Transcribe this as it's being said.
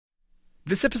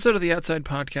This episode of the Outside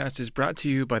Podcast is brought to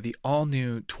you by the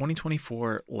all-new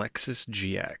 2024 Lexus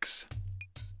GX.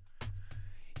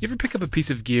 You ever pick up a piece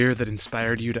of gear that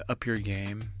inspired you to up your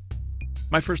game?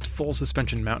 My first full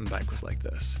suspension mountain bike was like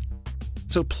this.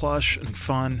 So plush and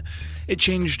fun, it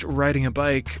changed riding a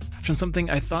bike from something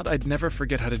I thought I'd never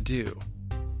forget how to do,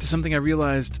 to something I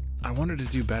realized I wanted to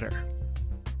do better.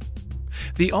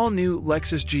 The all-new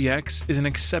Lexus GX is an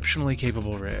exceptionally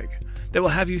capable rig that will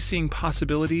have you seeing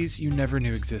possibilities you never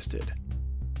knew existed.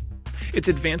 Its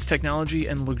advanced technology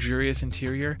and luxurious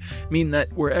interior mean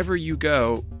that wherever you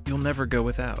go, you'll never go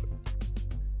without.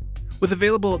 With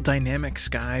available dynamic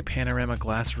sky panorama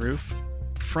glass roof,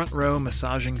 front row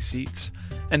massaging seats,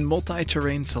 and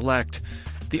multi-terrain select,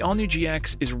 the all-new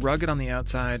GX is rugged on the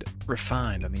outside,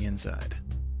 refined on the inside.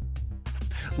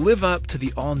 Live up to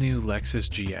the all-new Lexus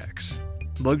GX.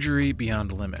 Luxury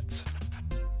beyond limits.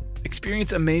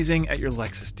 Experience amazing at your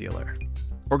Lexus dealer,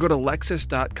 or go to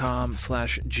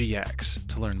lexus.com/GX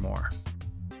to learn more.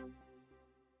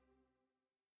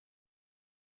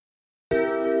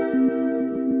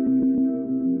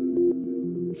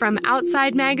 From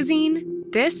Outside Magazine,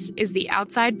 this is the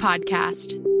Outside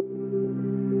Podcast.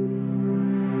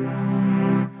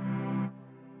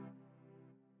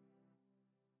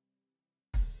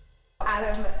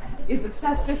 Adam is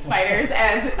obsessed with spiders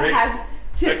and Great. has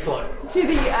Excellent. to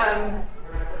the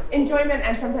enjoyment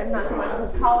and sometimes not so much of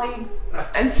his colleagues.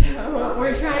 And so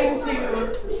we're trying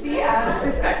to see Adam's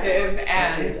perspective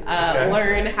and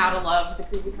learn how to love the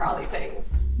creepy crawly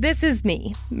things. This is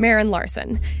me, Maren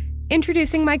Larson,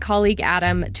 introducing my colleague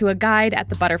Adam to a guide at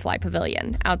the Butterfly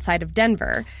Pavilion outside of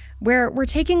Denver, where we're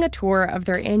taking a tour of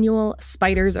their annual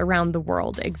Spiders Around the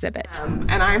World exhibit.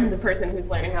 And I'm the person who's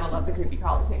learning how to love the creepy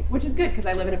crawly things, which is good because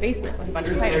I live in a basement with a bunch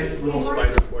of Here's a spiders. nice little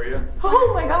spider for you.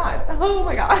 Oh my god! Oh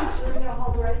my gosh!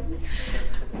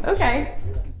 Okay.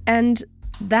 And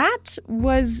that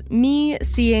was me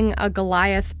seeing a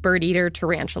Goliath bird-eater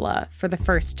tarantula for the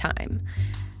first time.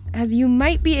 As you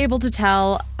might be able to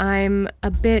tell, I'm a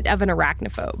bit of an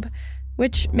arachnophobe,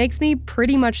 which makes me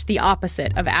pretty much the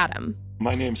opposite of Adam.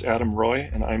 My name's Adam Roy,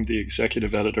 and I'm the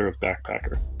executive editor of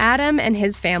Backpacker. Adam and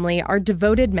his family are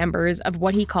devoted members of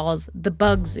what he calls the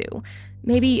Bug Zoo,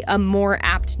 maybe a more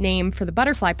apt name for the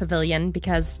Butterfly Pavilion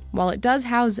because while it does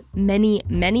house many,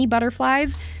 many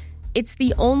butterflies, it's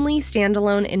the only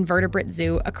standalone invertebrate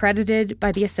zoo accredited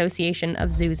by the Association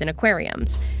of Zoos and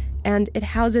Aquariums, and it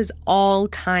houses all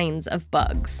kinds of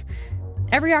bugs.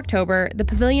 Every October, the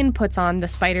pavilion puts on the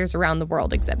Spiders Around the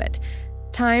World exhibit,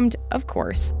 timed, of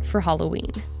course, for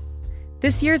Halloween.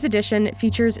 This year's edition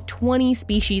features 20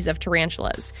 species of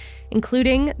tarantulas,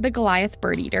 including the Goliath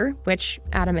bird-eater, which,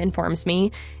 Adam informs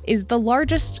me, is the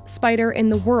largest spider in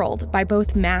the world by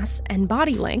both mass and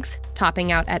body length,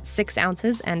 topping out at 6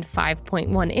 ounces and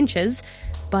 5.1 inches,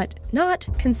 but not,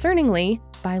 concerningly,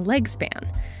 by leg span.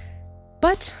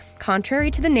 But,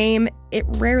 contrary to the name, it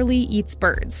rarely eats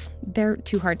birds. They're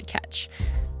too hard to catch.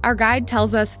 Our guide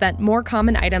tells us that more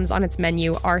common items on its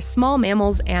menu are small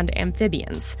mammals and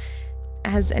amphibians.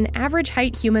 As an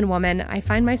average-height human woman, I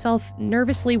find myself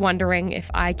nervously wondering if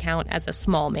I count as a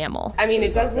small mammal. I mean,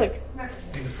 it does look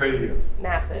He's afraid of you.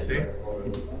 massive. See?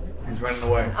 He's running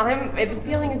away. The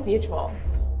feeling is mutual.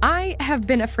 I have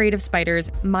been afraid of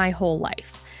spiders my whole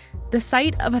life. The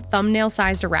sight of a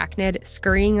thumbnail-sized arachnid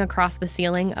scurrying across the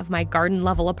ceiling of my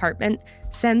garden-level apartment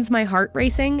sends my heart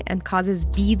racing and causes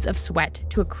beads of sweat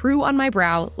to accrue on my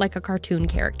brow like a cartoon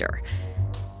character.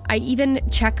 I even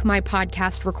check my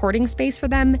podcast recording space for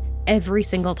them every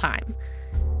single time.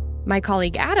 My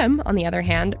colleague Adam, on the other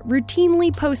hand,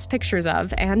 routinely posts pictures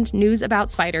of and news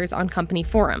about spiders on company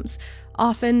forums,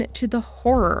 often to the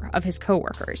horror of his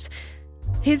coworkers.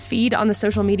 His feed on the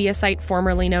social media site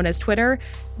formerly known as Twitter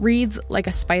reads like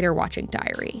a spider-watching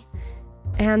diary.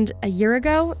 And a year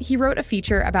ago, he wrote a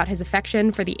feature about his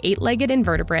affection for the 8-legged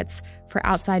invertebrates for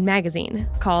Outside Magazine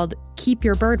called Keep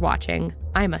Your Bird Watching,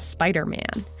 I'm a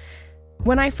Spider-Man.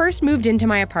 When I first moved into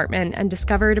my apartment and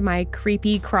discovered my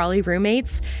creepy, crawly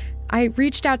roommates, I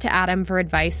reached out to Adam for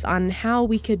advice on how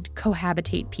we could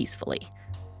cohabitate peacefully.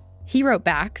 He wrote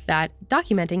back that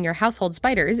documenting your household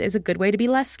spiders is a good way to be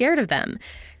less scared of them.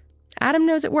 Adam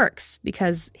knows it works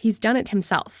because he's done it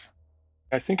himself.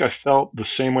 I think I felt the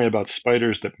same way about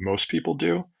spiders that most people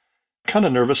do. Kind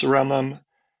of nervous around them.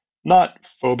 Not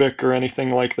phobic or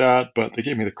anything like that, but they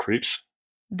gave me the creeps.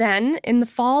 Then, in the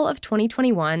fall of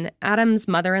 2021, Adam's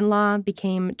mother-in-law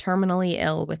became terminally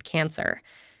ill with cancer.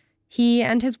 He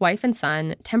and his wife and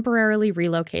son temporarily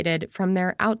relocated from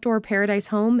their outdoor paradise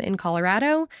home in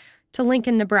Colorado to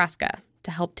Lincoln, Nebraska,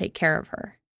 to help take care of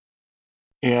her.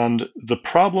 And the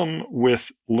problem with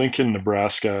Lincoln,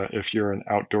 Nebraska, if you're an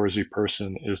outdoorsy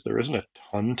person, is there isn't a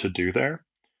ton to do there.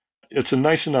 It's a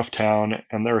nice enough town,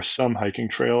 and there are some hiking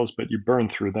trails, but you burn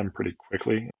through them pretty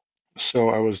quickly. So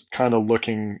I was kind of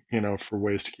looking, for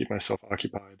ways to keep myself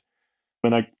occupied.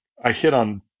 And I hit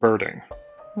on birding.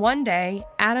 One day,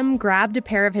 Adam grabbed a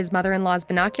pair of his mother-in-law's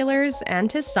binoculars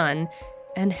and his son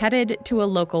and headed to a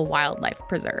local wildlife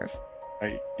preserve.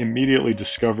 I immediately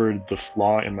discovered the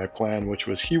flaw in my plan, which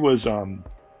was he was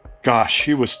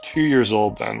 2 years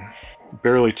old then,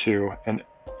 barely 2, and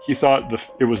he thought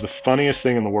it was the funniest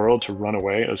thing in the world to run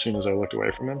away as soon as I looked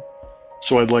away from him.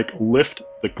 So I'd lift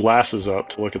the glasses up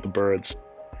to look at the birds,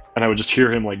 and I would just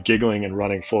hear him giggling and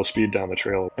running full speed down the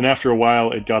trail. And after a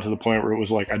while, it got to the point where it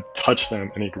was I'd touch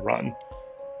them and he'd run.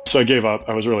 So I gave up.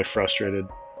 I was really frustrated.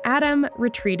 Adam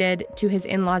retreated to his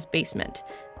in-laws' basement,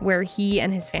 where he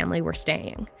and his family were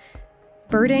staying.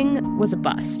 Birding was a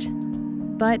bust.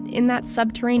 But in that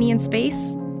subterranean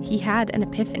space, he had an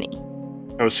epiphany.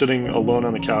 I was sitting alone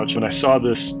on the couch when I saw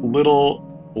this little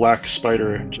black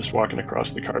spider just walking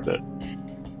across the carpet.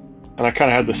 And I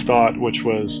kind of had this thought, which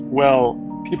was, well,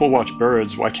 people watch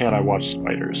birds, why can't I watch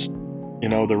spiders?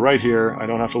 They're right here. I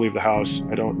don't have to leave the house.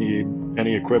 I don't need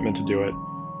any equipment to do it.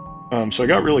 So I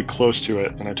got really close to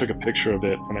it, and I took a picture of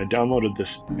it, and I downloaded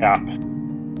this app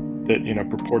that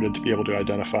purported to be able to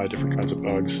identify different kinds of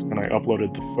bugs, and I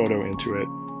uploaded the photo into it,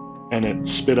 and it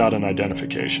spit out an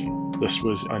identification. This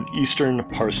was an eastern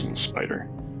Parsons spider.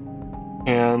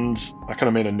 And I kind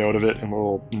of made a note of it in a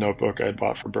little notebook I had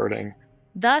bought for birding.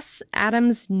 Thus,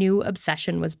 Adam's new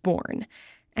obsession was born,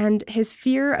 and his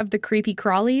fear of the creepy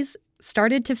crawlies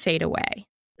started to fade away.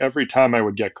 Every time I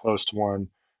would get close to one,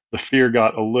 the fear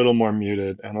got a little more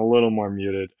muted and a little more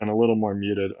muted and a little more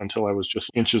muted until I was just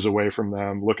inches away from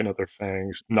them, looking at their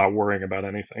fangs, not worrying about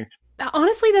anything.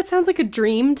 Honestly, that sounds like a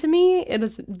dream to me. It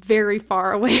is very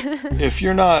far away. If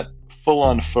you're not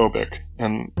full-on phobic,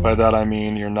 and by that I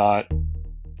mean you're not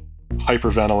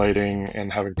hyperventilating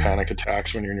and having panic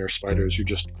attacks when you're near spiders, you're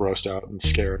just grossed out and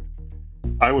scared,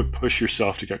 I would push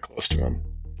yourself to get close to them.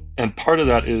 And part of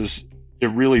that is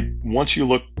once you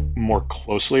look more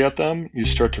closely at them, you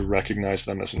start to recognize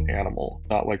them as an animal,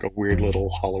 not like a weird little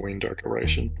Halloween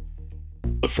decoration.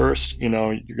 At first, you're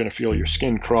going to feel your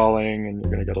skin crawling and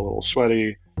you're going to get a little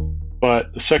sweaty.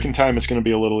 But the second time it's going to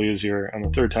be a little easier, and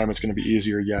the third time it's going to be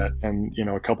easier yet. And,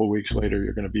 a couple weeks later,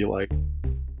 you're going to be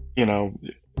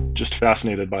just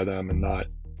fascinated by them and not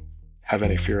have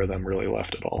any fear of them really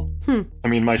left at all. I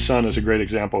mean, my son is a great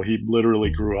example. He literally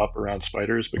grew up around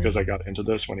spiders because I got into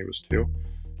this when he was 2.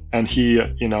 And he,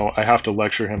 I have to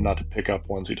lecture him not to pick up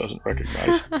ones he doesn't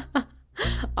recognize.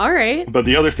 All right. But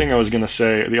the other thing I was going to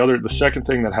say, the second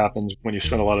thing that happens when you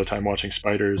spend a lot of time watching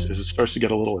spiders is it starts to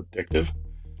get a little addictive.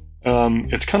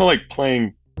 It's kind of like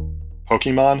playing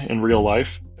Pokemon in real life.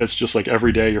 It's just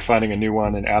every day you're finding a new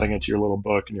one and adding it to your little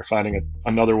book, and you're finding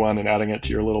another one and adding it to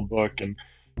your little book, and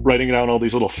writing down all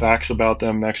these little facts about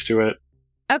them next to it.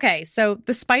 Okay, so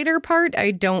the spider part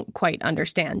I don't quite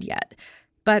understand yet.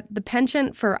 But the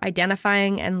penchant for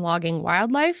identifying and logging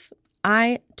wildlife,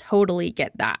 I totally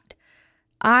get that.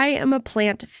 I am a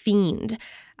plant fiend.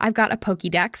 I've got a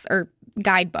Pokédex, or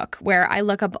guidebook, where I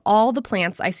look up all the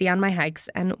plants I see on my hikes,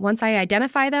 and once I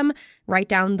identify them, write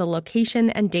down the location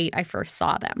and date I first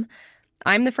saw them.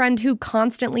 I'm the friend who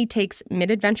constantly takes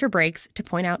mid-adventure breaks to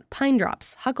point out pine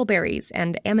drops, huckleberries,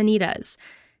 and amanitas.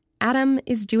 Adam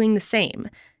is doing the same,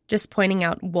 just pointing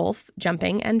out wolf,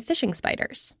 jumping, and fishing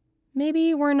spiders.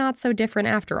 Maybe we're not so different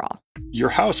after all. Your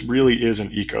house really is an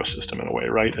ecosystem in a way,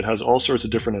 right? It has all sorts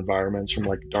of different environments, from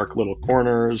dark little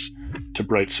corners to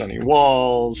bright sunny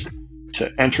walls to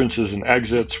entrances and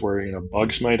exits where,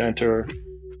 bugs might enter,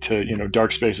 to,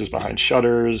 dark spaces behind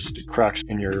shutters, to cracks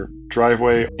in your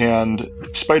driveway. And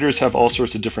spiders have all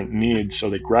sorts of different needs, so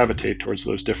they gravitate towards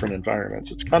those different environments.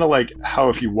 It's kind of like how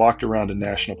if you walked around a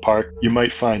national park, you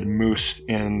might find moose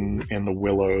in the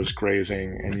willows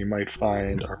grazing, and you might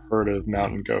find a herd of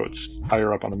mountain goats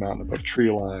higher up on the mountain above tree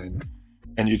line.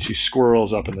 And you'd see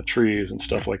squirrels up in the trees and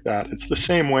stuff like that. It's the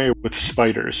same way with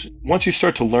spiders. Once you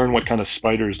start to learn what kind of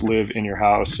spiders live in your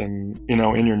house and,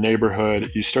 in your neighborhood,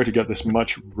 you start to get this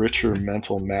much richer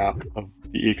mental map of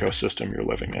the ecosystem you're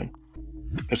living in.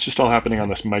 It's just all happening on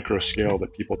this micro scale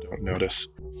that people don't notice.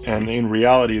 And in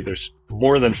reality, there's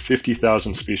more than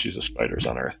 50,000 species of spiders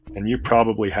on Earth, and you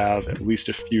probably have at least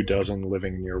a few dozen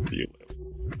living near where you live.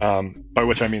 By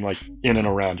which I mean in and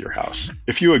around your house.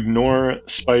 If you ignore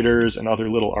spiders and other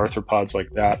little arthropods like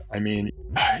that, I mean,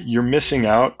 you're missing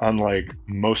out on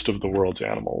most of the world's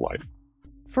animal life.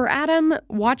 For Adam,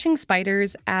 watching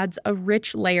spiders adds a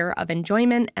rich layer of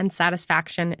enjoyment and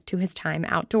satisfaction to his time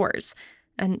outdoors,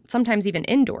 and sometimes even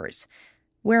indoors.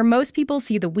 Where most people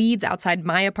see the weeds outside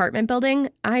my apartment building,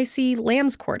 I see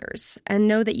lamb's quarters and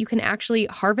know that you can actually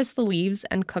harvest the leaves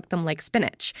and cook them like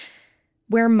spinach.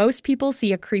 Where most people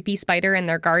see a creepy spider in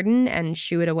their garden and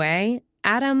shoo it away,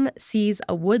 Adam sees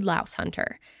a woodlouse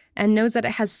hunter and knows that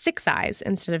it has 6 eyes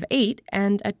instead of 8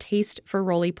 and a taste for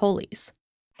roly-polies.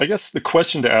 I guess the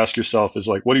question to ask yourself is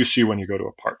like, what do you see when you go to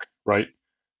a park, right?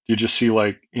 You just see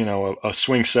like, a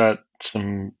swing set,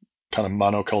 some kind of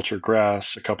monoculture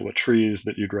grass, a couple of trees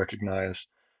that you'd recognize.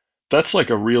 That's like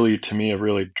to me, a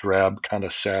really drab, kind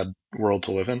of sad world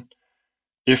to live in.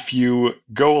 If you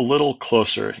go a little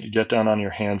closer, you get down on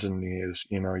your hands and knees,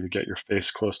 you get your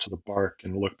face close to the bark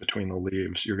and look between the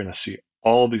leaves, you're going to see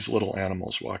all these little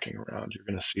animals walking around. You're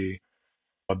going to see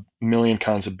a million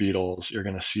kinds of beetles. You're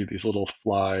going to see these little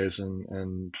flies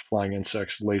and flying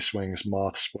insects, lacewings,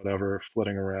 moths, whatever,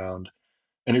 flitting around.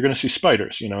 And you're going to see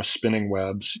spiders, spinning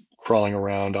webs, crawling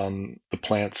around on the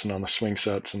plants and on the swing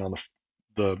sets and on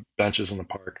the benches in the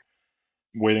park,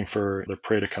 waiting for their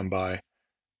prey to come by.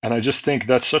 And I just think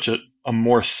that's such a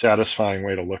more satisfying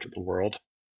way to look at the world.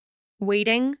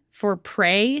 Waiting for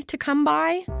prey to come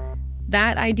by?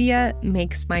 That idea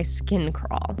makes my skin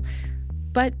crawl.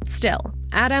 But still,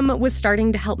 Adam was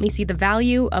starting to help me see the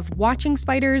value of watching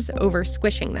spiders over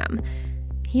squishing them.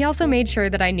 He also made sure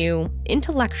that I knew,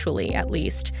 intellectually at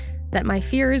least, that my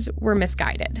fears were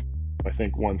misguided. I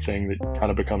think one thing that kind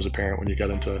of becomes apparent when you get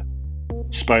into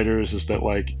spiders is that,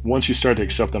 like, once you start to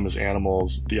accept them as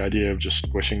animals, the idea of just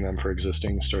squishing them for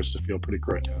existing starts to feel pretty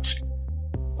grotesque.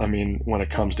 I mean, when it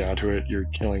comes down to it, you're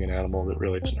killing an animal that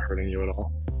really isn't hurting you at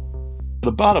all.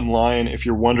 The bottom line, if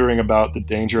you're wondering about the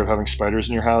danger of having spiders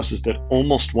in your house, is that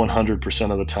almost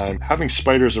 100% of the time, having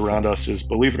spiders around us is,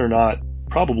 believe it or not,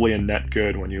 probably a net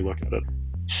good when you look at it.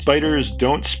 Spiders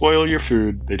don't spoil your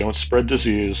food, they don't spread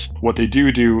disease. What they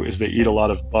do is they eat a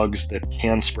lot of bugs that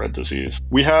can spread disease.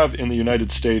 We have in the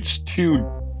United States 2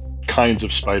 kinds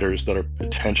of spiders that are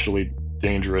potentially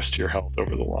dangerous to your health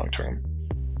over the long term.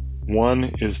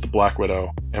 One is the black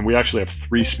widow, and we actually have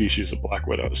 3 species of black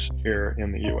widows here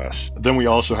in the US. Then we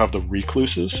also have the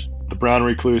recluses, the brown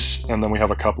recluse, and then we have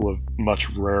a couple of much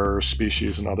rarer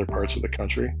species in other parts of the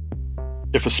country.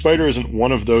 If a spider isn't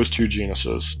one of those 2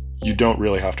 genuses, you don't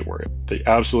really have to worry. The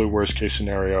absolute worst case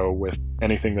scenario with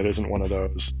anything that isn't one of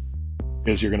those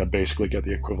is you're going to basically get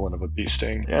the equivalent of a bee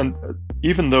sting. And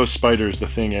even those spiders, the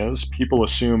thing is, people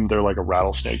assume they're like a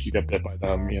rattlesnake. You get bit by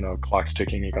them, clock's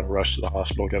ticking, you got to rush to the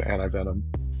hospital, get antivenom.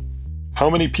 How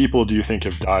many people do you think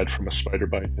have died from a spider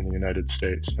bite in the United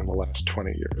States in the last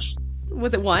 20 years?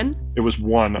 Was it 1? It was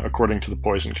 1, according to the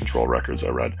poison control records I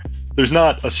read. There's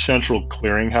not a central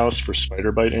clearinghouse for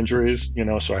spider bite injuries,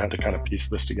 so I had to kind of piece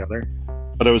this together.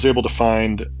 But I was able to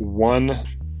find 1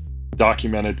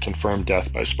 documented confirmed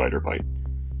death by spider bite.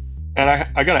 And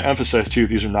I got to emphasize, too,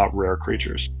 these are not rare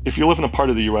creatures. If you live in a part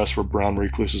of the U.S. where brown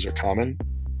recluses are common,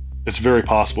 it's very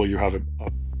possible you have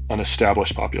an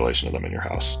established population of them in your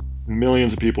house.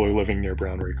 Millions of people are living near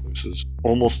brown recluses.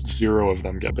 Almost 0 of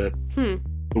them get bit.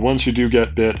 The ones who do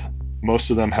get bit, most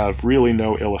of them have really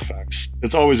no ill effects.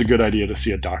 It's always a good idea to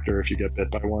see a doctor if you get bit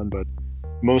by one, but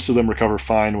most of them recover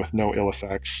fine with no ill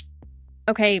effects.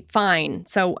 Okay, fine.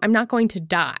 So I'm not going to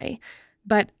die.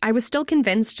 But I was still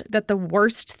convinced that the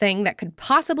worst thing that could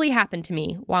possibly happen to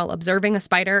me while observing a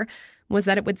spider was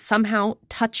that it would somehow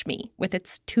touch me with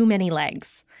its too many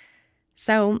legs.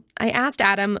 So I asked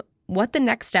Adam what the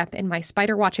next step in my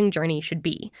spider watching journey should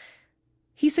be.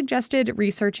 He suggested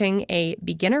researching a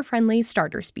beginner-friendly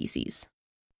starter species.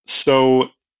 So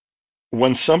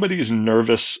when somebody's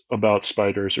nervous about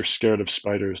spiders or scared of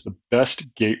spiders, the best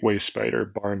gateway spider,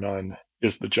 bar none,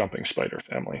 is the jumping spider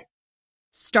family.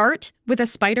 Start with a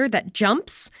spider that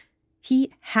jumps?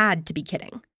 He had to be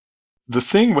kidding. The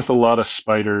thing with a lot of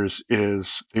spiders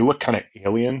is they look kind of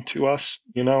alien to us,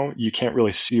 You can't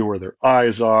really see where their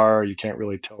eyes are. You can't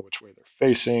really tell which way they're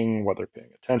facing, what they're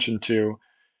paying attention to.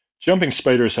 Jumping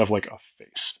spiders have like a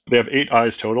face. They have 8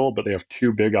 eyes total, but they have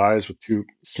 2 big eyes with 2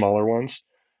 smaller ones.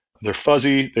 They're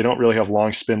fuzzy. They don't really have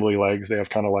long, spindly legs. They have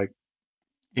kind of like,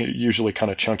 usually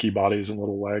kind of chunky bodies and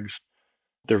little legs.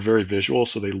 They're very visual,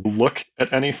 so they look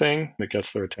at anything that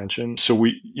gets their attention. So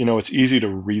it's easy to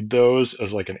read those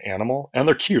as like an animal, and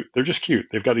they're cute. They're just cute.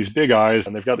 They've got these big eyes,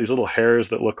 and they've got these little hairs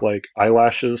that look like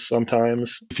eyelashes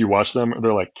sometimes. If you watch them,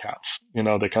 they're like cats. They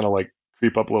kind of like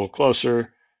creep up a little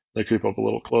closer. They creep up a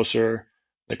little closer.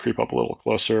 They creep up a little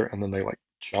closer, and then they like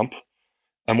jump.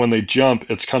 And when they jump,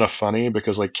 it's kind of funny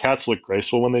because like cats look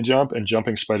graceful when they jump, and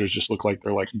jumping spiders just look like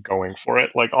they're like going for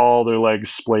it. Like all their legs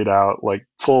splayed out, like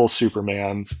full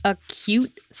Superman. A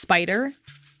cute spider?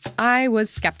 I was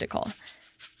skeptical.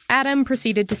 Adam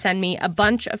proceeded to send me a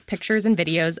bunch of pictures and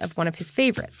videos of one of his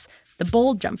favorites, the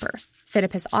bold jumper,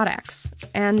 Phidippus audax.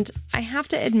 And I have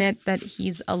to admit that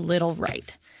he's a little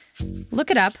right.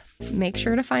 Look it up, make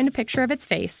sure to find a picture of its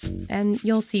face, and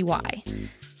you'll see why.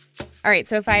 All right,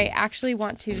 so if I actually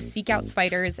want to seek out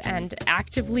spiders and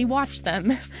actively watch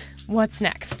them, what's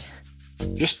next?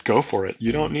 Just go for it.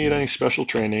 You don't need any special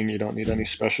training. You don't need any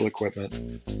special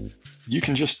equipment. You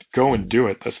can just go and do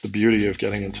it. That's the beauty of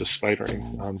getting into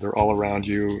spidering. They're all around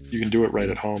you. You can do it right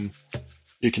at home.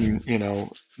 You can,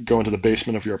 go into the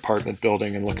basement of your apartment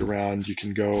building and look around. You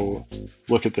can go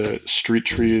look at the street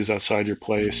trees outside your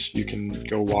place. You can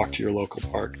go walk to your local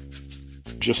park.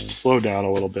 Just slow down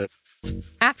a little bit.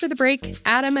 After the break,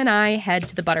 Adam and I head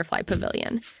to the Butterfly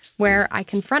Pavilion, where I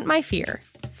confront my fear,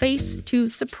 face to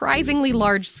surprisingly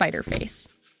large spider face.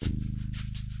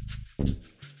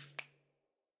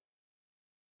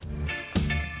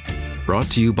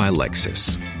 Brought to you by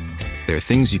Lexus. There are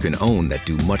things you can own that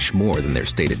do much more than their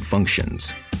stated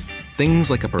functions.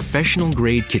 Things like a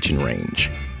professional-grade kitchen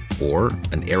range or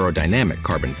an aerodynamic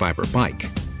carbon fiber bike.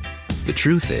 The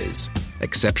truth is,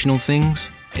 exceptional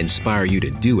things inspire you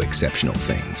to do exceptional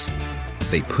things.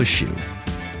 They push you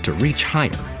to reach higher,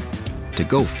 to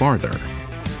go farther.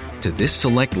 To this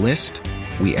select list,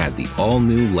 we add the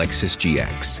all-new Lexus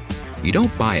GX. You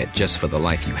don't buy it just for the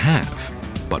life you have,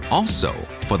 but also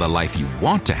for the life you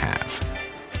want to have.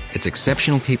 Its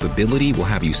exceptional capability will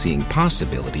have you seeing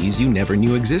possibilities you never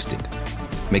knew existed,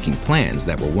 making plans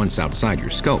that were once outside your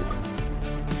scope.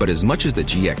 But as much as the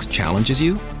GX challenges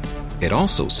you, it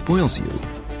also spoils you.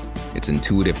 Its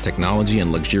intuitive technology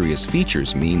and luxurious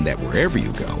features mean that wherever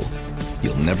you go,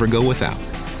 you'll never go without.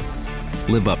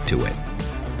 Live up to it.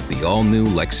 The all-new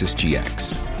Lexus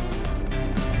GX.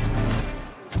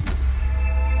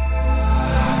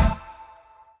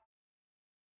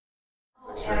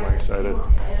 Extremely excited.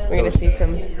 We're going to see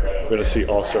some. We're going to see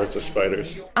all sorts of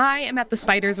spiders. I am at the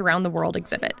Spiders Around the World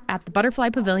exhibit at the Butterfly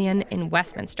Pavilion in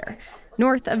Westminster,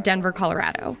 north of Denver,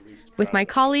 Colorado, with my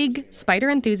colleague, spider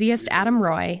enthusiast Adam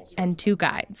Roy, and two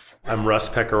guides. I'm Russ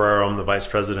Pecoraro. I'm the Vice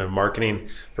President of Marketing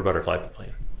for Butterfly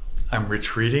Pavilion. I'm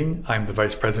Rich Reading. I'm the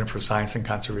Vice President for Science and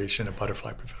Conservation at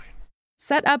Butterfly Pavilion.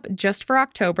 Set up just for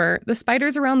October, the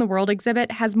Spiders Around the World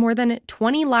exhibit has more than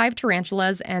 20 live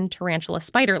tarantulas and tarantula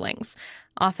spiderlings,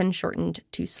 often shortened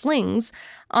to slings,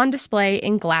 on display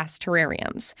in glass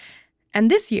terrariums. And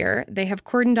this year, they have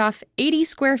cordoned off 80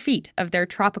 square feet of their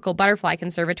tropical butterfly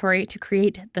conservatory to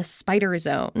create the Spider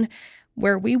Zone,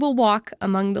 where we will walk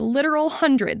among the literal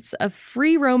hundreds of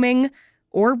free-roaming,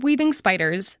 orb-weaving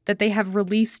spiders that they have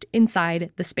released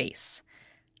inside the space.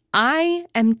 I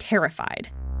am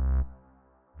terrified.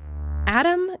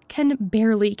 Adam can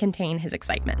barely contain his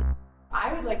excitement.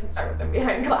 I would like to start with them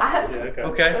behind glass. Yeah,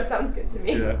 okay. That sounds good to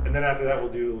me. Yeah. And then after that,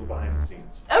 we'll do a little behind the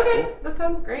scenes. Okay, that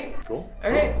sounds great. Cool.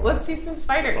 All right, let's see some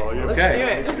spiders. Let's Okay, do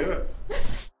it. let's do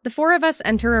it. The four of us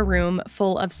enter a room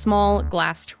full of small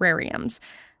glass terrariums,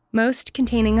 most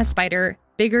containing a spider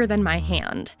bigger than my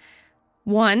hand.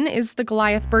 One is the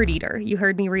Goliath bird eater you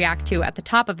heard me react to at the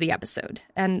top of the episode,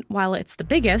 and while it's the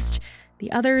biggest,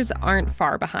 the others aren't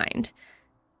far behind.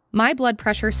 My blood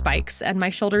pressure spikes and my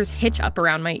shoulders hitch up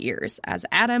around my ears as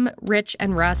Adam, Rich,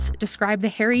 and Russ describe the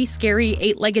hairy, scary,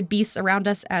 eight-legged beasts around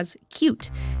us as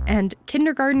cute, and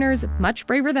kindergartners, much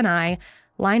braver than I,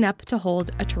 line up to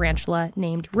hold a tarantula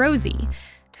named Rosie,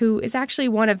 who is actually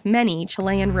one of many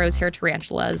Chilean rosehair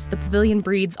tarantulas the pavilion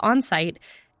breeds on site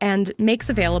and makes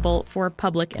available for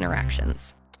public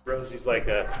interactions. Rosie's like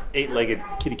a eight-legged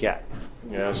kitty cat.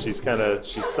 She's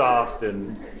soft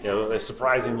and,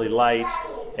 surprisingly light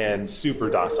and super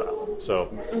docile. So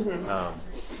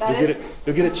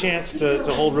you'll get a chance to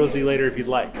hold Rosie later if you'd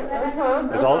like.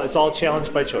 It's all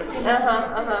challenged by choice.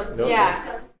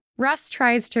 Yeah. Russ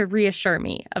tries to reassure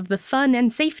me of the fun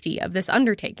and safety of this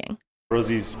undertaking.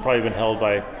 Rosie's probably been held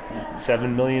by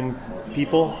 7 million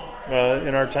people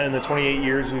in our time, in the 28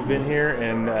 years we've been here,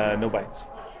 and no bites.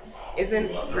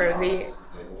 Isn't Rosie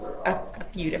a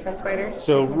few different spiders?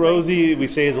 So Rosie, we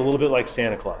say, is a little bit like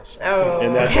Santa Claus. Oh,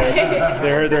 and that okay.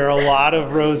 there are a lot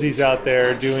of Rosies out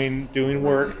there doing the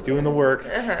work.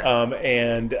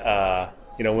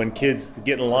 When kids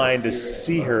get in line to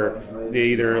see her, they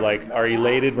either are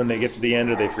elated when they get to the end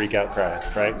or they freak out crying,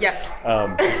 right? Yep.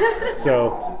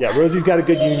 Rosie's got a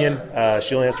good union.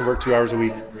 She only has to work 2 hours a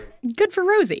week. Good for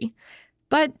Rosie.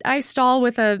 But I stall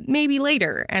with a maybe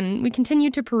later, and we continue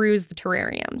to peruse the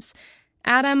terrariums.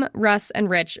 Adam, Russ, and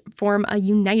Rich form a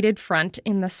united front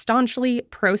in the staunchly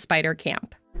pro-spider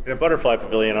camp. In a butterfly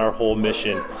pavilion, our whole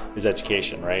mission is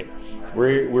education, right?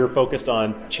 We're focused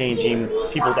on changing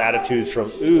people's attitudes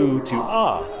from ooh to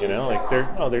ah. Like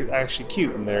they're actually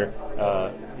cute and they're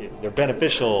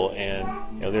beneficial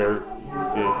and they're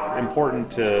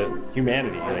important to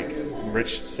humanity. Like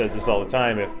Rich says this all the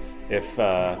time. If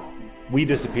we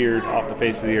disappeared off the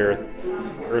face of the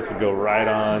Earth would go right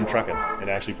on trucking and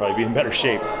actually probably be in better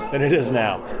shape than it is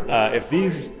now. If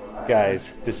these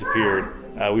guys disappeared,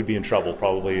 we'd be in trouble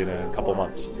probably in a couple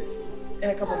months. In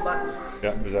a couple months.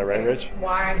 Yeah, is that right, Rich?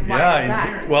 Why is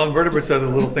that? Well, invertebrates are the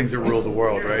little things that rule the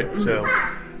world, right? So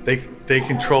they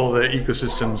control the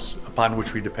ecosystems upon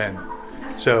which we depend.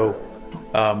 So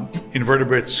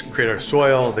invertebrates create our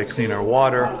soil, they clean our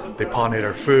water, they pollinate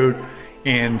our food,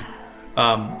 and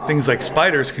things like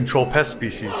spiders control pest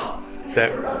species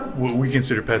that we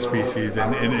consider pest species,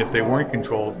 and if they weren't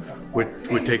controlled,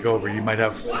 would take over. You might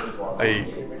have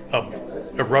a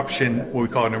eruption, what we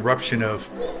call an eruption of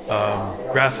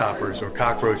grasshoppers or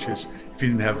cockroaches, if you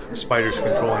didn't have spiders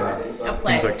controlling them. A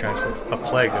plague. Things like tarantulas. A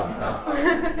plague of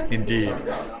them. Indeed.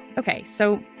 Okay,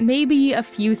 so maybe a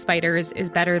few spiders is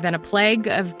better than a plague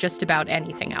of just about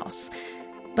anything else.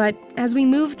 But as we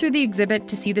move through the exhibit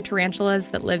to see the tarantulas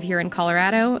that live here in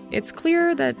Colorado, it's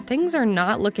clear that things are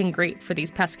not looking great for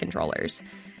these pest controllers.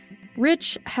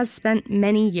 Rich has spent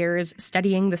many years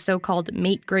studying the so-called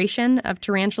migration of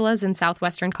tarantulas in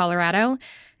southwestern Colorado,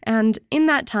 and in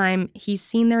that time, he's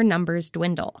seen their numbers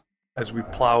dwindle. As we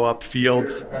plow up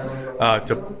fields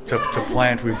to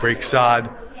plant, we break sod,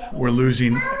 we're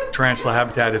losing tarantula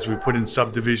habitat. As we put in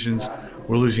subdivisions,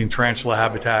 we're losing tarantula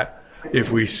habitat.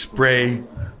 If we spray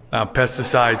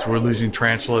pesticides, we're losing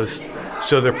tarantulas.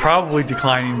 So they're probably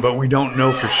declining, but we don't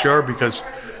know for sure because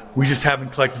we just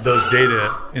haven't collected those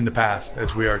data in the past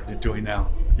as we are doing now.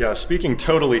 Yeah, speaking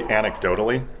totally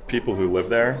anecdotally, people who live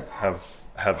there have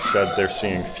said they're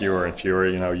seeing fewer and fewer.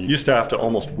 You used to have to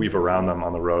almost weave around them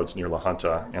on the roads near La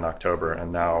Junta in October,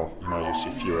 and now, you see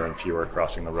fewer and fewer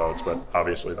crossing the roads, but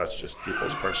obviously that's just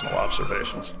people's personal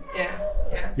observations.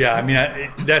 Yeah, I mean,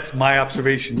 that's my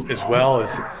observation as well.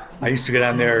 As I used to get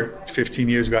on there 15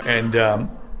 years ago, and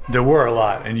there were a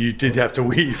lot, and you did have to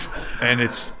weave, and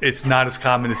it's not as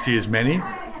common to see as many.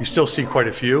 You still see quite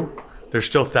a few. There's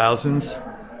still thousands,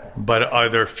 but are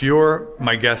there fewer?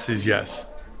 My guess is yes.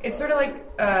 It's sort of like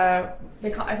I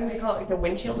think they call it like the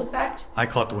windshield effect. I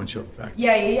call it the windshield effect.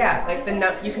 Yeah. Like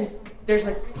there's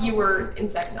like fewer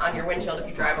insects on your windshield if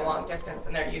you drive a long distance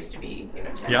than there used to be, 10,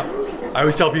 15 years I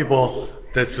always tell people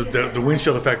that's the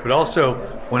windshield effect, but also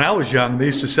when I was young, they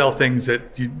used to sell things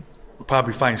that you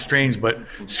probably find strange, but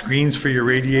screens for your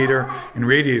radiator and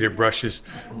radiator brushes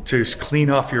to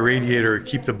clean off your radiator,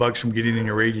 keep the bugs from getting in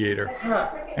your radiator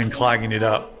and clogging it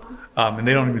up. And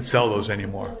they don't even sell those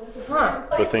anymore.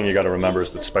 The thing you got to remember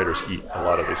is that spiders eat a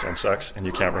lot of these insects, and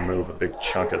you can't remove a big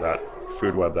chunk of that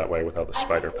food web that way without the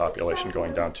spider population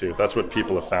going down too. That's what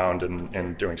people have found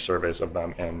in doing surveys of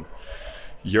them in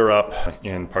Europe,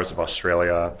 in parts of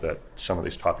Australia, that some of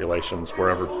these populations,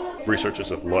 wherever researchers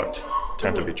have looked,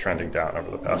 tend to be trending down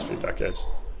over the past few decades.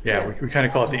 Yeah, we kind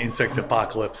of call it the insect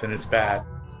apocalypse, and it's bad.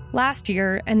 Last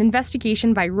year, an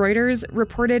investigation by Reuters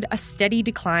reported a steady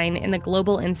decline in the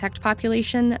global insect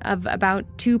population of about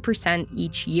 2%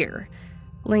 each year,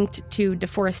 linked to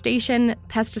deforestation,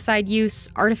 pesticide use,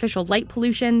 artificial light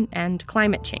pollution, and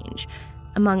climate change,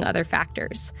 among other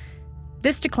factors.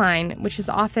 This decline, which is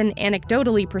often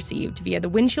anecdotally perceived via the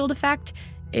windshield effect,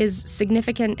 is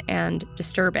significant and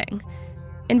disturbing.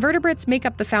 Invertebrates make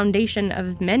up the foundation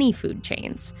of many food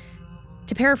chains.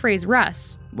 To paraphrase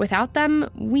Russ, without them,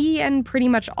 we and pretty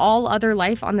much all other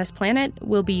life on this planet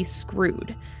will be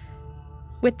screwed.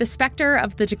 With the specter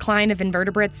of the decline of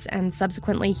invertebrates and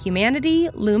subsequently humanity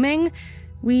looming,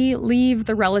 we leave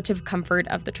the relative comfort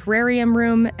of the terrarium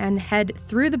room and head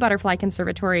through the butterfly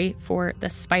conservatory for the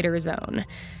spider zone.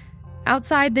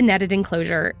 Outside the netted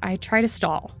enclosure, I try to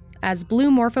stall as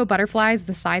blue morpho butterflies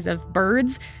the size of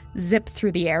birds zip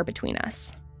through the air between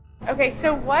us. Okay,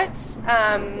 so what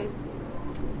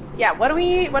do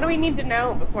we need to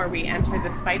know before we enter the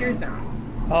spider zone?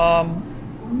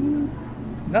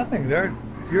 Nothing.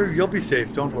 You'll be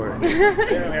safe. Don't worry.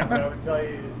 What I would tell you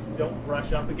is don't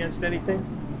brush up against anything.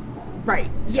 Right.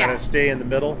 Yeah. Kind of stay in the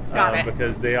middle. Got it.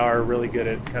 Because they are really good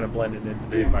at kind of blending into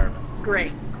the environment.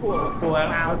 Great. Cool.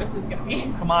 Wow, this is gonna be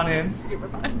come on in. Super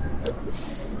fun.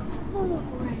 Oh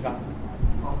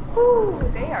boy.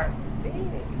 Ooh, they are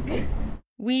big.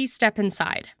 We step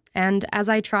inside, and as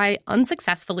I try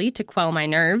unsuccessfully to quell my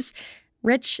nerves,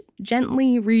 Rich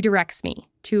gently redirects me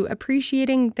to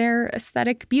appreciating their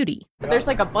aesthetic beauty. There's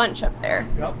like a bunch up there.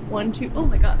 Yep. 1, 2, oh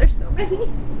my god, there's so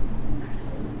many.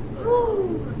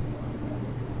 Ooh.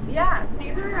 Yeah,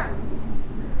 these are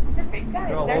big guys. They're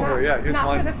They're all over, not, Here's not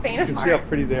one. for the faint You of can heart. see how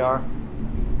pretty they are.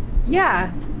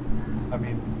 Yeah. I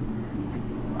mean,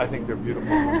 I think they're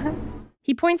beautiful.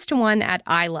 He points to one at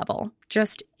eye level,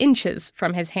 just inches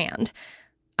from his hand.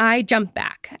 I jump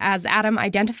back as Adam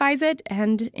identifies it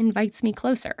and invites me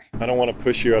closer. I don't want to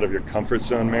push you out of your comfort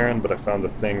zone, Marin, but I found the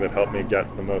thing that helped me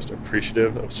get the most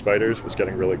appreciative of spiders was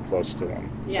getting really close to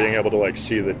them. Yeah. Being able to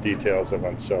see the details of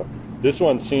them. So this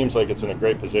one seems like it's in a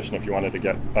great position if you wanted to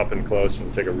get up and close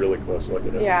and take a really close look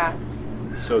at it. Yeah.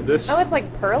 So this... Oh, it's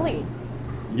like pearly.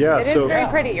 Yeah, It is very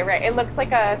pretty, you're right. It looks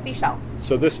like a seashell.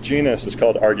 So this genus is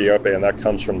called Argiope, and that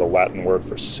comes from the Latin word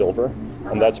for silver.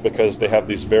 And that's because they have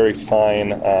these very fine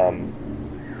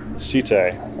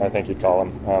setae, I think you'd call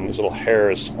them, these little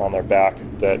hairs on their back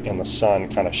that in the sun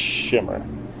kind of shimmer.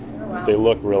 Oh, wow. They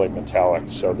look really metallic.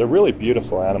 So they're really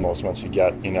beautiful animals once you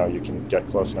can get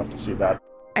close enough to see that.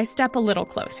 I step a little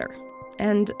closer,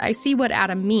 and I see what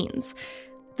Adam means.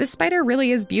 This spider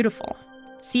really is beautiful.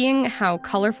 Seeing how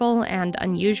colorful and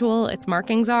unusual its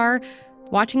markings are,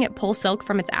 watching it pull silk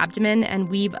from its abdomen and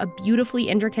weave a beautifully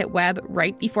intricate web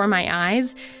right before my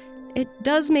eyes, it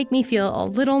does make me feel a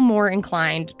little more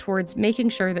inclined towards making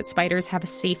sure that spiders have a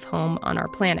safe home on our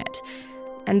planet.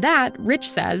 And that, Rich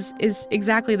says, is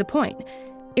exactly the point.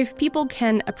 If people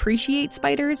can appreciate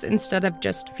spiders instead of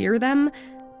just fear them,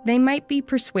 they might be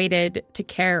persuaded to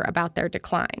care about their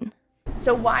decline.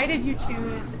 So why did you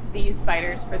choose these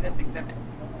spiders for this exhibit?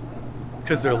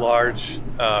 Because they're large,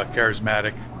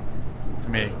 charismatic to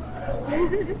me.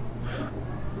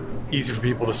 Easy for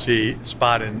people to see,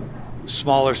 spot, and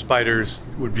smaller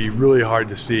spiders would be really hard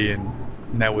to see, and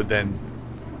that would then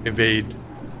evade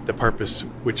the purpose,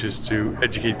 which is to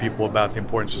educate people about the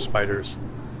importance of spiders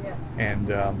and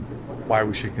why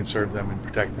we should conserve them and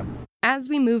protect them. As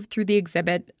we move through the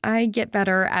exhibit, I get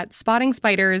better at spotting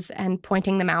spiders and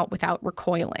pointing them out without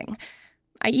recoiling.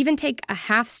 I even take a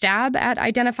half stab at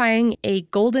identifying a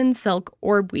golden silk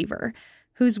orb weaver,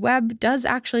 whose web does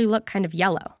actually look kind of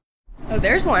yellow. Oh,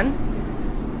 there's one.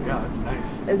 Yeah, that's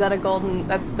nice. Is that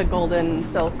that's the golden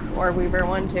silk orb weaver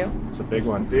one too? It's a big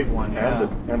one. Big one, yeah.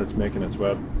 And it's making its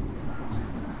web.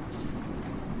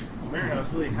 Marin, I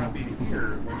was really happy to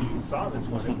hear when you saw this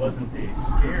one, it wasn't a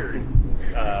scared,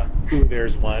 ooh,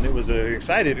 there's one. It was an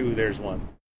excited, ooh, there's one.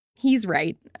 He's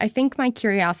right. I think my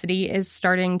curiosity is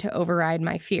starting to override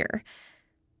my fear.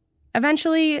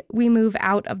 Eventually, we move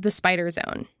out of the spider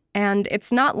zone, and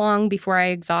it's not long before I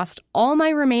exhaust all my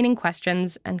remaining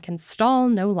questions and can stall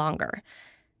no longer.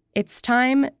 It's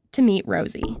time to meet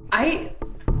Rosie. I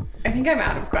think I'm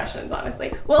out of questions,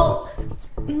 honestly. Well,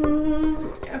 okay.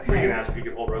 Were you gonna ask if you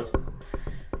could hold Rosie?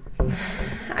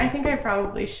 I think I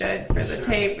probably should for the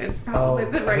tape. It's probably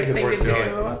the I right think it's thing to worth do.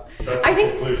 doing. That's I the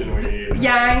think- conclusion we need.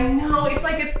 Yeah, I know. It's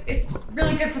like it's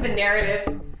really good for the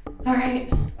narrative. All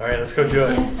right. All right, let's go do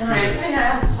it. It's time.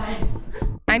 Yeah, it's time.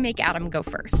 I make Adam go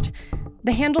first.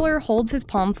 The handler holds his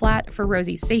palm flat for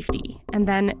Rosie's safety and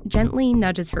then gently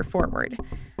nudges her forward.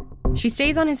 She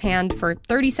stays on his hand for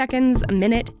 30 seconds, a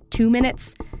minute, 2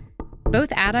 minutes.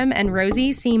 Both Adam and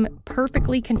Rosie seem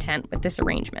perfectly content with this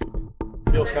arrangement.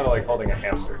 Feels kind of like holding a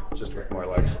hamster, just with more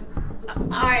legs.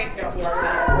 I don't love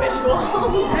that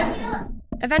visual.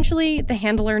 Eventually, the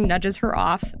handler nudges her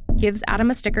off, gives Adam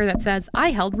a sticker that says,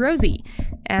 "I held Rosie,"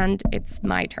 and it's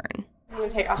my turn. I'm gonna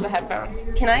take off the headphones.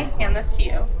 Can I hand this to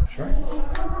you? Sure.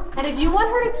 And if you want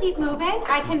her to keep moving,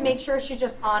 I can make sure she's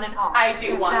just on and off. I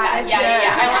do want that. is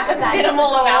Yeah. I want the that is minimal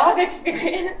the goal. amount of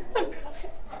experience.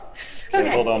 Okay,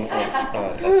 hold on.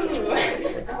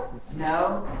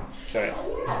 No. Okay.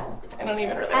 I don't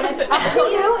even really And want to it's sit up to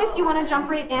down. you if you want to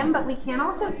jump right in, but we can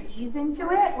also ease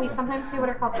into it. We sometimes do what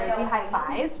are called Rosie high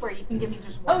fives, where you can give me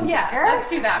just one Oh yeah, finger. let's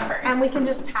do that first. And we can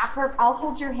just tap her. I'll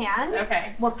hold your hand.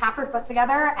 Okay. We'll tap her foot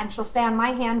together, and she'll stay on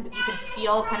my hand, but you can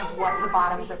feel kind of what the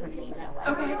bottoms of her feet feel like.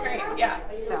 Okay, great. Yeah.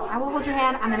 So I will hold your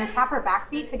hand. I'm going to tap her back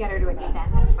feet to get her to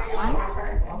extend this front one.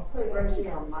 Okay.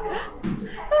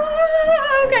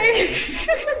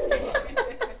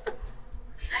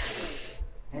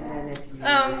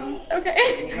 Okay.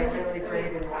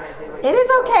 It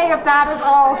is okay if that is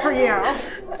all for you.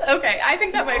 Okay, I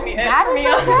think that might be it. That for is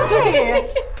me, okay.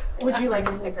 honestly. Would you like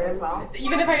a sticker as well?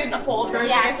 Even if I didn't hold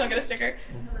Rosie, I Yes. still get a sticker.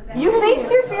 You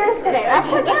faced your fears today. That's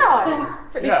what counts.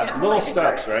 Pretty Yeah, good. little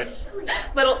steps, right?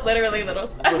 Literally little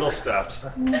steps. Little steps.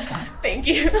 Thank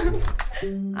you.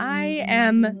 I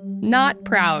am not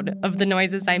proud of the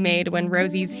noises I made when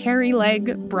Rosie's hairy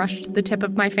leg brushed the tip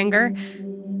of my finger,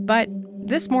 but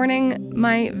This morning,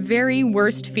 my very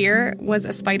worst fear was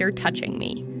a spider touching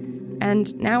me.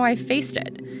 And now I've faced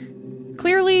it.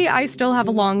 Clearly, I still have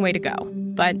a long way to go,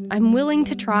 but I'm willing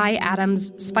to try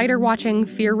Adam's spider watching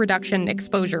fear reduction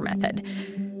exposure method.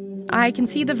 I can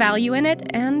see the value in it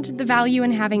and the value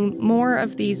in having more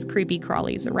of these creepy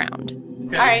crawlies around.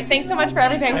 All right, thanks so much for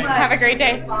everything. Have a great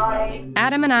day. Bye.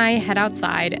 Adam and I head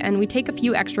outside and we take a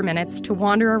few extra minutes to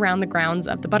wander around the grounds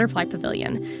of the Butterfly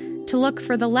Pavilion to look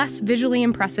for the less visually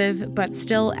impressive but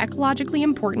still ecologically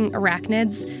important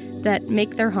arachnids that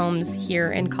make their homes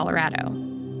here in Colorado.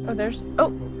 There's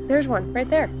one right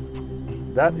there.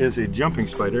 That is a jumping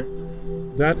spider.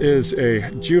 That is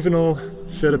a juvenile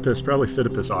Phidippus, probably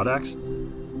Phidippus audax.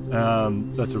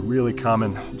 That's a really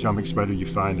common jumping spider you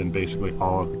find in basically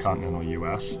all of the continental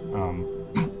U.S.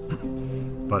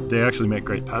 But they actually make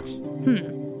great pets.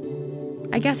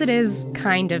 I guess it is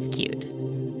kind of cute.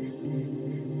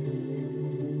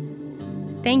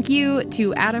 Thank you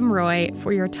to Adam Roy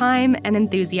for your time and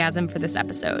enthusiasm for this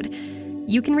episode.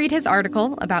 You can read his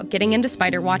article about getting into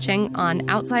spider watching on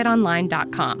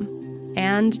outsideonline.com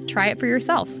and try it for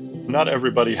yourself. Not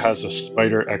everybody has a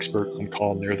spider expert on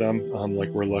call near them, like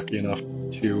we're lucky enough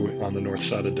to on the north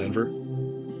side of Denver.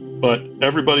 But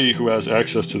everybody who has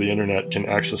access to the internet can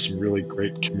access some really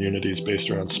great communities based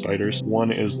around spiders.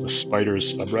 One is the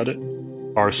Spiders subreddit,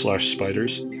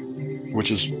 r/spiders,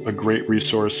 which is a great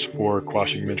resource for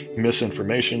quashing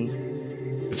misinformation.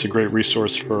 It's a great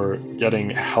resource for getting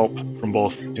help from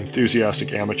both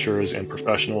enthusiastic amateurs and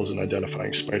professionals in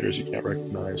identifying spiders you can't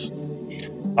recognize.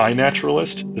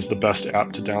 iNaturalist is the best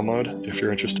app to download if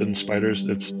you're interested in spiders.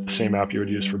 It's the same app you would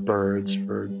use for birds,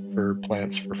 for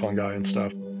plants, for fungi and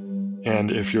stuff.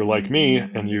 And if you're like me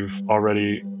and you've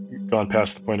already gone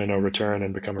past the point of no return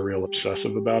and become a real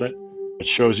obsessive about it, it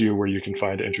shows you where you can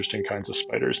find interesting kinds of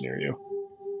spiders near you.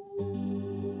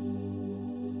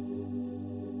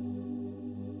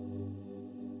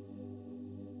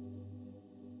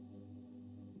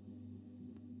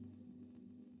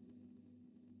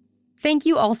 Thank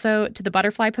you also to the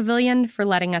Butterfly Pavilion for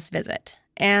letting us visit,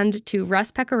 and to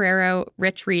Russ Pecoraro,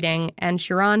 Rich Reading, and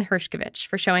Sharon Hershkovich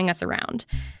for showing us around.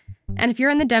 And if you're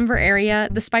in the Denver area,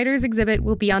 the Spiders exhibit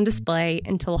will be on display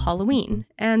until Halloween,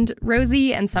 and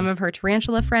Rosie and some of her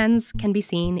tarantula friends can be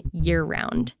seen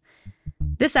year-round.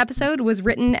 This episode was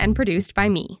written and produced by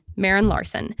me, Maren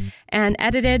Larson, and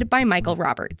edited by Michael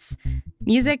Roberts.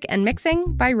 Music and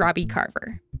mixing by Robbie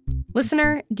Carver.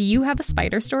 Listener, do you have a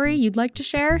spider story you'd like to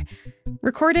share?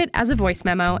 Record it as a voice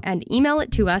memo and email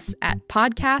it to us at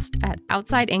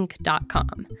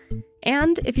podcast@outsideinc.com.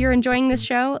 And if you're enjoying this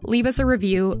show, leave us a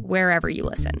review wherever you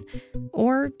listen.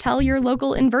 Or tell your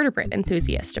local invertebrate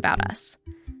enthusiast about us.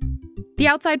 The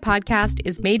Outside Podcast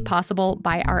is made possible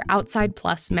by our Outside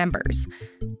Plus members.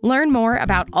 Learn more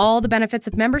about all the benefits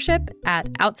of membership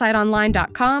at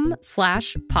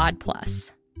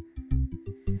outsideonline.com/podplus.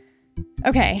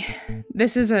 Okay,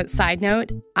 this is a side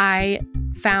note. I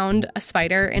found a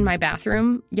spider in my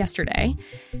bathroom yesterday,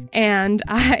 and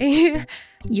I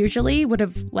usually would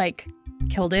have,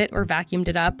 killed it or vacuumed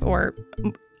it up, or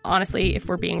honestly, if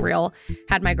we're being real,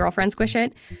 had my girlfriend squish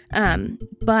it.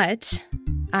 But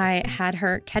I had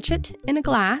her catch it in a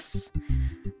glass.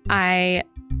 I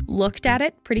looked at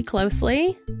it pretty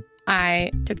closely. I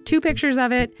took 2 pictures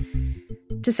of it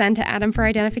to send to Adam for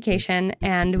identification,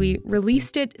 and we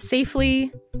released it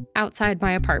safely outside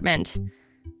my apartment,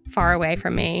 far away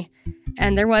from me.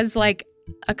 And there was a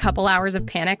couple hours of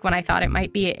panic when I thought it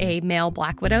might be a male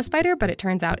black widow spider, but it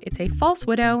turns out it's a false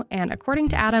widow, and according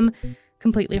to Adam,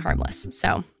 completely harmless.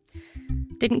 So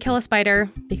didn't kill a spider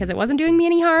because it wasn't doing me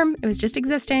any harm. It was just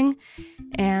existing,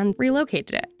 and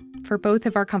relocated it for both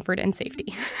of our comfort and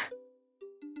safety.